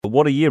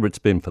what a year it's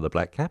been for the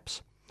Black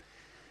Caps.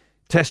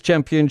 Test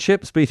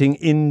Championships, beating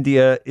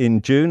India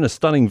in June, a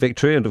stunning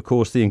victory, and of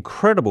course the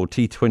incredible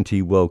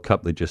T20 World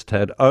Cup they just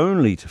had,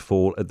 only to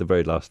fall at the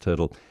very last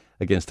hurdle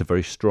against a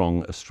very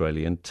strong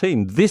Australian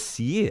team. This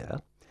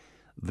year,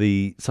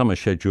 the summer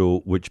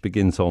schedule, which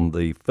begins on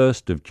the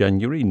 1st of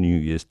January, New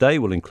Year's Day,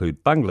 will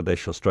include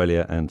Bangladesh,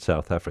 Australia and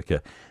South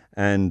Africa.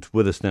 And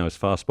with us now is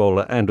fast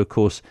bowler and, of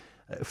course,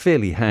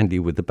 fairly handy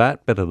with the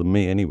bat, better than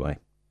me anyway,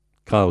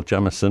 Kyle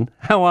Jamieson.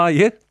 How are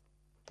you?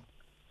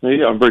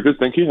 Yeah, I'm very good,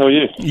 thank you. How are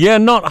you? Yeah,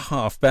 not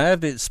half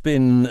bad. It's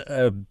been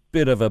a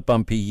bit of a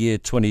bumpy year,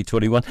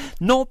 2021.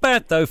 Not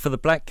bad, though, for the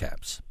Black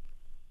Caps.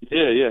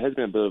 Yeah, it has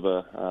been a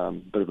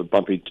bit of a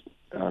bumpy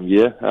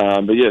year.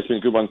 But yeah, it's been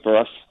a good one for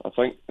us, I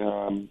think.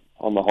 On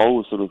the whole,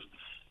 we sort of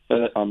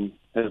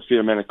had a fair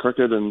amount of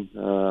cricket and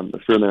a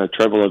fair amount of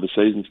travel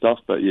overseas and stuff.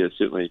 But yeah, it's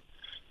certainly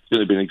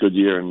been a good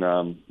year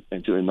and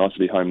certainly nice to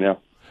be home now.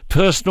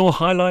 Personal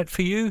highlight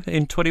for you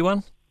in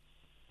 21?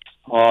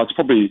 It's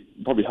probably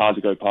hard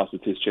to go past the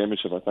Test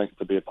Championship. I think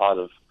to be a part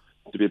of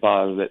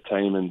that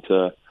team and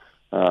to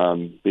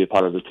be a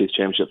part of the Test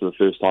Championship for the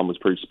first time was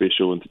pretty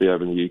special, and to be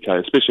over in the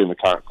UK, especially in the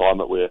current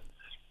climate where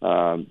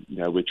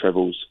where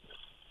travel's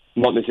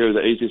not necessarily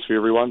the easiest for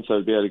everyone. So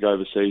to be able to go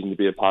overseas and to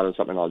be a part of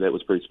something like that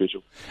was pretty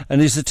special.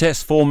 And is the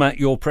Test format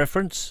your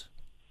preference?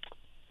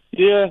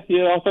 Yeah,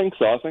 I think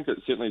so. I think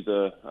it's certainly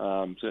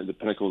the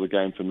pinnacle of the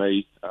game for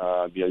me.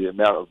 The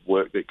amount of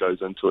work that goes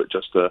into it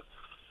just to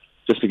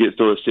get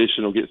through a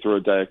session or get through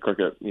a day of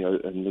cricket,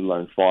 in let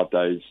alone 5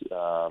 days,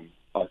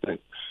 I think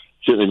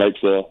certainly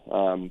makes the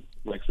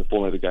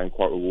format of the game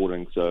quite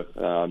rewarding. So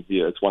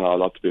it's one I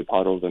love to be a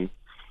part of, and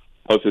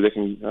hopefully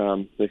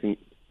they can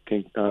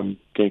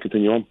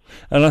continue on.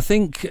 And I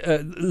think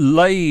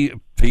lay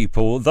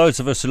people, those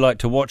of us who like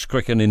to watch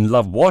cricket and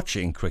love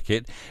watching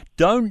cricket,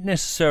 don't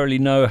necessarily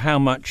know how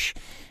much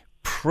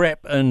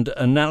prep and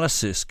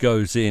analysis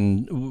goes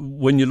in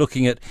when you're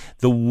looking at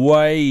the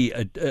way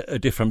a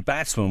different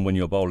batsman, when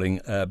you're bowling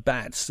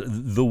bats,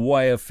 the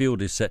way a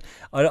field is set.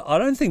 I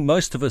don't think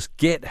most of us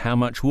get how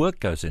much work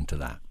goes into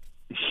that.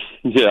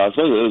 Yeah, I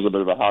suppose it is a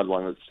bit of a hard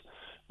one. It's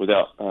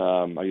without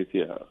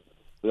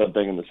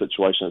being in the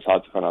situation, it's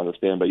hard to kind of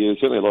understand. But yeah, there's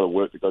certainly a lot of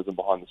work that goes in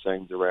behind the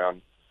scenes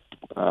around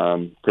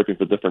prepping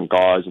for different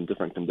guys and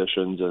different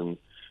conditions, and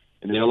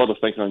then a lot of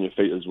thinking on your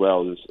feet as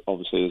well. There's a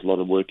lot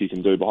of work you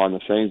can do behind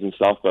the scenes and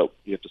stuff, but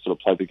you have to sort of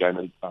play the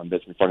game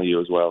that's in front of you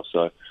as well.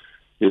 So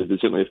yeah,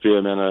 there's certainly a fair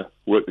amount of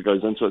work that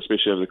goes into it,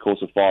 especially over the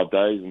course of 5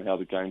 days, and how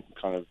the game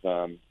kind of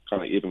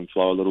ebb and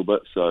flow a little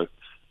bit. So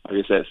I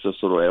guess that's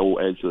just sort of all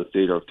adds to the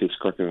theatre of Test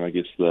cricket, and I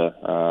guess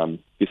the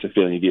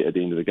feeling you get at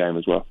the end of the game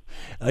as well.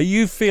 Are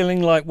you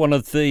feeling like one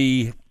of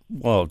the,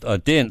 well, I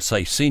daren't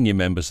say senior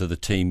members of the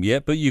team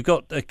yet, but you've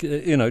got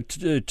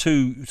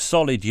 2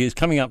 solid years,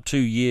 coming up 2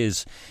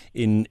 years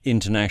in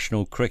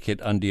international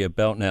cricket under your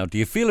belt now. Do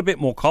you feel a bit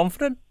more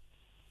confident?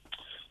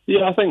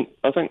 Yeah, I think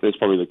that's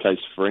probably the case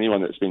for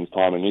anyone that spends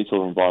time in any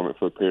sort of environment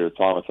for a period of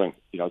time. I think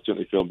I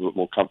certainly feel a bit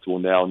more comfortable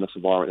now in this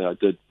environment than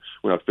I did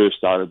when I first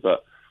started.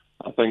 But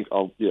I think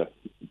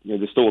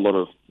there's still a lot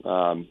of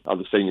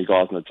other senior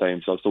guys in the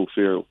team, so I still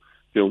feel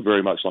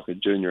very much like a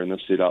junior in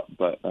this setup.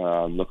 But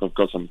look, I've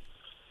got some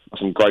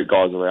great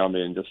guys around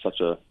me, and just such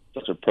a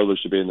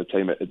privilege to be in the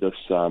team at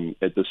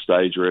this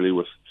stage, really,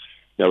 with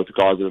the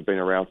guys that have been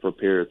around for a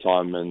period of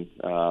time and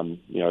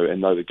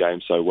and know the game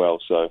so well.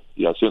 So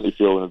I certainly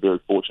feel in a very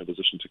fortunate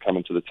position to come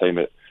into the team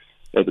at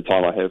the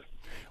time I have.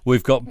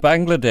 We've got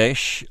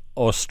Bangladesh,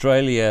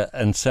 Australia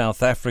and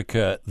South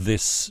Africa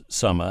this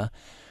summer.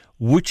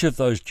 Which of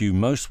those do you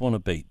most want to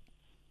beat?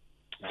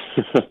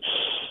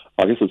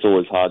 I guess it's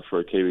always hard for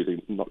a Kiwi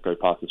to not go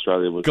past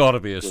Australia. Got to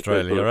be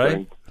Australia,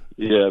 right?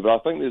 Yeah, but I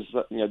think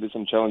there's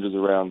some challenges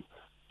around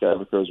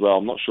South Africa as well.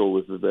 I'm not sure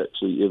if we've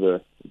actually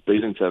ever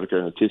beaten South Africa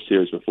in a Test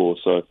series before.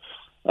 So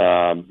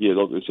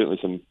look, there's certainly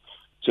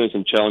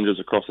some challenges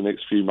across the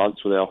next few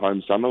months with our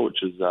home summer,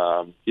 which is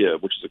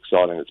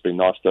exciting. It's been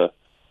nice to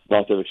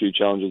have a few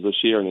challenges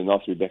this year, and then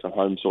nice to be back on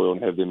home soil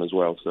and have them as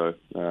well. So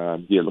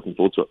looking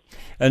forward to it.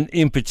 And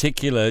in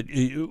particular,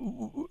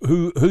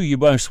 who you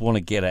most want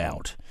to get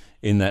out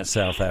in that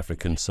South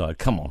African side?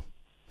 Come on,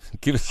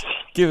 give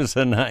us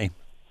a name.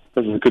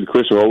 This is a good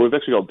question. Well, we've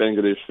actually got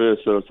Bangladesh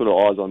first, so sort of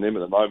eyes on them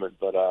at the moment.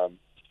 But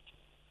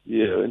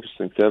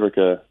interesting. South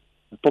Africa,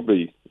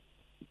 probably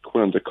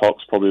Quinton de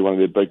Kock's probably one of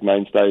their big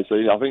mainstays. So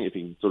I think if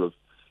you can sort of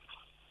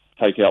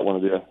take out one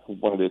of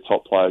their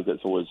top players,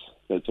 that's always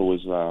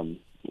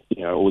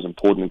always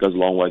important. It goes a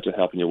long way to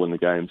helping you win the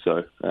game.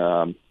 So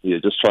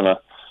just trying to,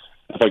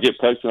 if I get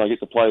picked and I get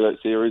to play that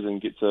series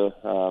and get to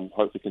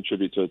hopefully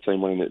contribute to a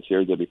team winning that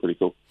series, that'd be pretty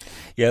cool.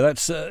 Yeah,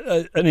 that's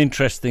an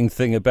interesting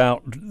thing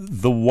about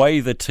the way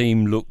the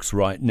team looks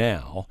right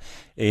now.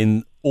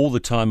 In all the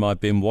time I've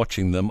been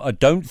watching them, I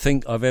don't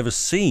think I've ever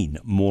seen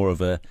more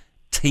of a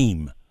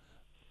team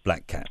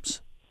Black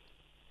Caps.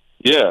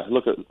 Yeah,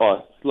 look, it's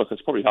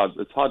probably hard.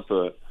 It's hard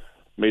for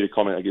me to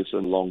comment, I guess,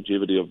 on the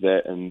longevity of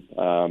that. And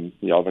I've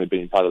only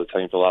been part of the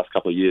team for the last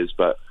couple of years,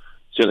 but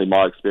certainly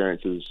my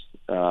experiences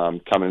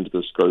coming into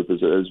this group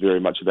is it is very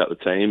much about the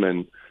team,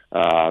 and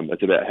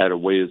it's about how do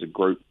we as a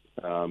group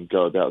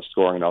go about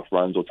scoring enough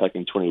runs or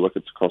taking 20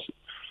 wickets across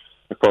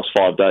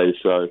 5 days.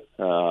 So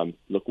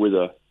look,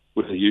 whether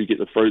you get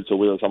the fruits or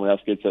whether someone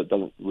else gets it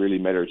doesn't really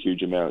matter a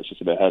huge amount. It's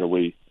just about how do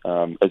we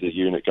as a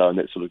unit go, and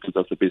that sort of gives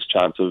us the best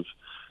chance of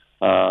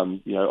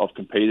of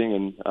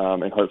competing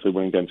and hopefully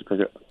winning games of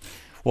cricket.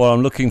 Well,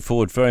 I'm looking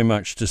forward very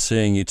much to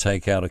seeing you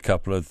take out a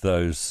couple of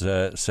those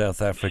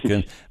South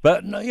African.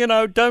 But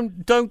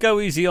don't go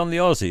easy on the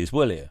Aussies,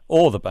 will you?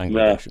 Or the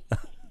Bangladesh.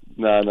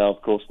 No,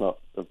 of course not.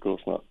 Of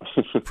course not.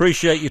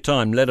 Appreciate your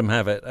time. Let them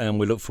have it, and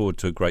we look forward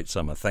to a great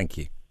summer. Thank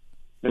you.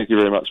 Thank you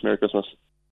very much. Merry Christmas.